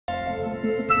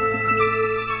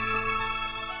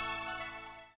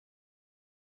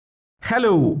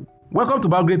Hello, welcome to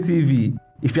Biography TV.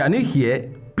 If you are new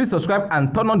here, please subscribe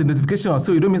and turn on the notification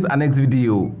so you don't miss our next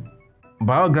video.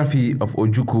 Biography of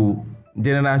Ojukwu.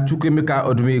 General Chukwuemeka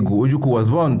Ojukwu was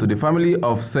born to the family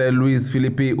of Sir Louis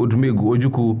Philippe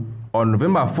Ojukwu on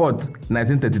November 4,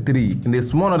 1933 in the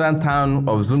small northern town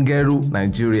of Zungeru,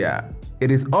 Nigeria. It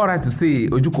is alright to say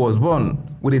Ojukwu was born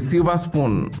with a silver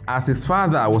spoon as his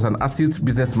father was an astute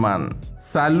businessman.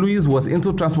 Sir Louis was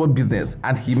into transport business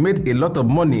and he made a lot of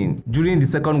money during the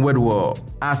Second World War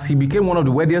as he became one of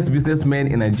the wealthiest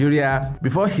businessmen in Nigeria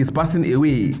before his passing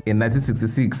away in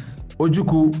 1966.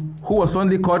 Ojukwu, who was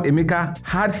fondly called Emeka,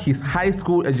 had his high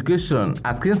school education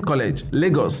at King's College,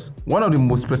 Lagos, one of the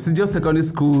most prestigious secondary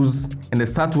schools in the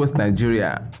southwest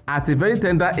Nigeria. At a very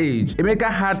tender age, Emeka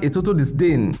had a total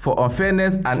disdain for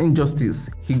unfairness and injustice.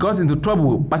 He got into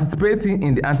trouble participating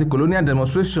in the anti-colonial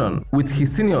demonstration with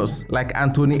his seniors like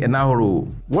Anthony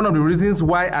Enahoro. One of the reasons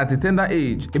why at a tender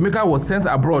age, Emeka was sent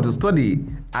abroad to study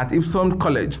at Epsom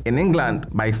College in England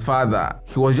by his father.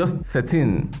 He was just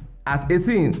 13. At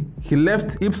 18, he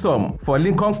left Epsom for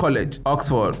Lincoln College,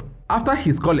 Oxford. After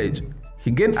his college,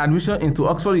 he gained admission into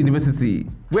Oxford University,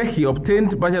 where he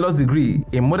obtained a bachelor's degree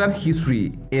in modern history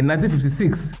in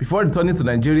 1956 before returning to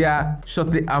Nigeria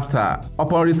shortly after.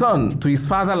 Upon return to his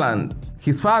fatherland,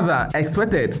 his father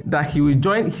expected that he would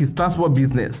join his transport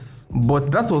business.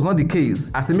 But that was not the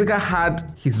case, as Emeka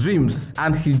had his dreams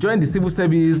and he joined the civil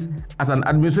service as an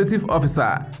administrative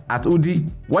officer at Udi,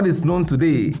 what is known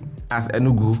today as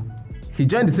Enugu. He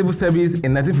joined the civil service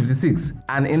in 1956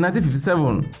 and in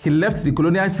 1957 he left the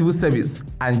colonial civil service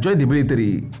and joined the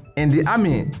military. In the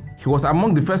army, he was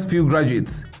among the first few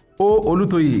graduates: O.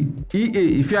 Olutoyi,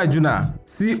 E.A. Ifeajuna,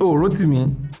 C.O.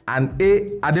 Rotimi, and A.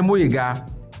 Ademoyega.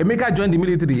 Emeka joined the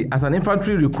military as an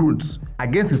infantry recruit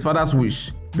against his father's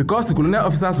wish because the colonial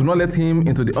officers would not let him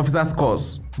into the officers'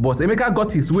 corps. But Emeka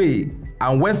got his way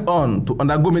and went on to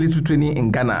undergo military training in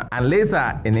Ghana and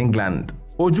later in England.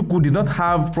 Ojukwu did not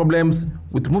have problems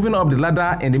with moving up the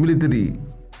ladder in the military.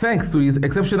 Thanks to his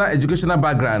exceptional educational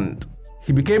background,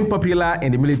 he became popular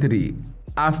in the military.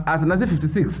 As in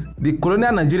 1956, the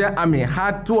colonial Nigerian army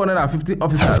had 250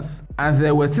 officers and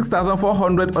there were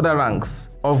 6,400 other ranks,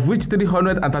 of which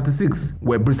 336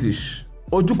 were British.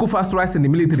 Ojukwu first rise in the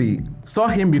military saw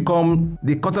him become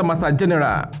the quartermaster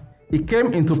general. He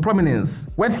came into prominence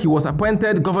when he was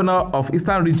appointed governor of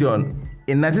Eastern Region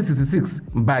in 1966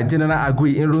 by General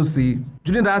Agui Irunsi.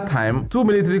 During that time, two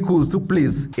military coups took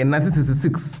place in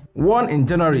 1966, one in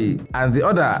January and the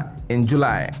other in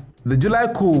July. The July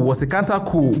coup was a counter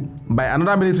coup by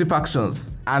another military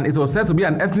factions, and it was said to be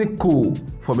an ethnic coup,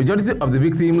 for majority of the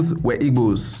victims were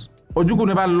Igbos. Ojukwu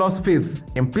never lost faith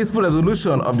in peaceful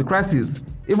resolution of the crisis,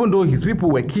 even though his people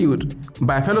were killed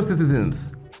by fellow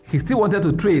citizens. He still wanted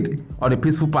to trade on a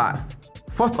peaceful path.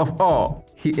 First of all,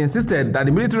 he insisted that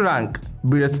the military rank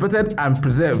be respected and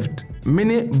preserved,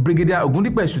 meaning Brigadier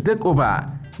Ogundipe should take over,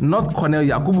 not Colonel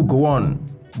Yakubu Gowon.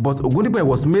 But Ogundipe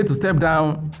was made to step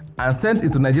down and sent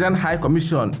into Nigerian High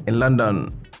Commission in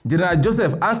London. General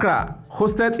Joseph Ankara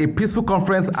hosted a peaceful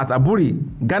conference at Aburi,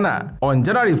 Ghana on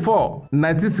January 4,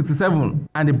 1967,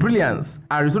 and the brilliance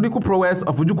and rhetorical prowess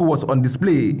of Ojukwu was on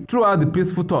display throughout the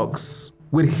peaceful talks.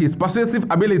 With his persuasive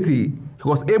ability, he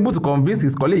was able to convince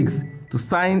his colleagues to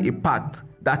sign a pact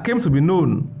that came to be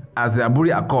known as the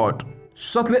Aburi Accord.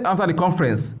 Shortly after the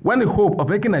conference, when the hope of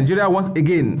making Nigeria once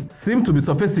again seemed to be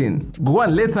surfacing,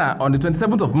 Gowon later on the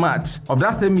 27th of March of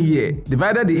that same year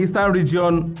divided the eastern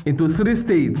region into 3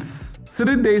 states.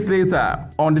 3 days later,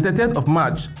 on the 30th of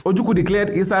March, Ojukwu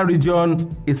declared Eastern Region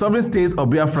a sovereign state of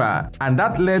Biafra, and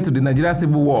that led to the Nigerian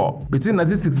Civil War between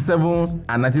 1967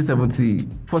 and 1970.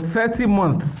 For 30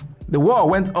 months, the war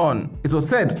went on. It was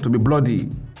said to be bloody.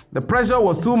 The pressure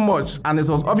was too much and it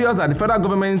was obvious that the federal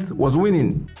government was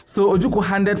winning. So Ojukwu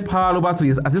handed power over to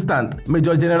his assistant,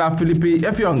 Major General Philippe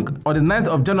Effiong, on the 9th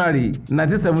of January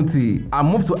 1970 and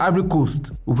moved to Ivory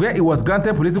Coast, where he was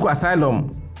granted political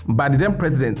asylum by the then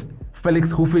president,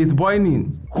 Felix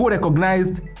Houphouët-Boigny, who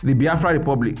recognized the Biafra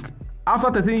Republic.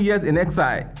 After 13 years in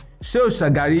exile, Shehu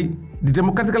Shagari, the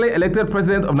democratically elected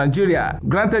president of Nigeria,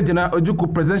 granted General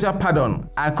Ojukwu presidential pardon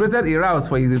and created a route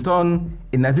for his return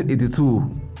in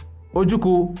 1982.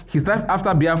 Ojukwu, his life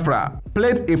after Biafra,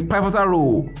 played a pivotal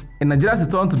role in Nigeria's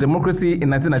return to democracy in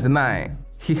 1999.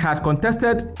 He had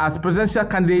contested as presidential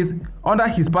candidate under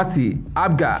his party,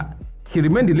 ABGA. He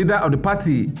remained the leader of the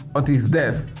party until his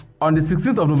death. On the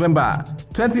 16th of November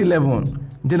 2011,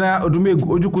 General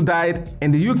Ojukwu died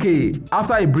in the UK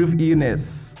after a brief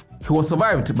illness. He was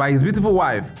survived by his beautiful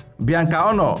wife, Bianca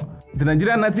Ono, the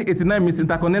Nigerian 1989 Miss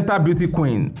Intercontinental Beauty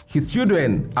Queen, his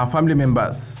children and family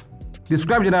members.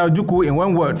 Describe General Ojukwu in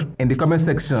one word in the comment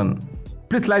section.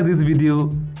 Please like this video,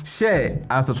 share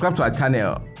and subscribe to our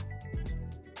channel.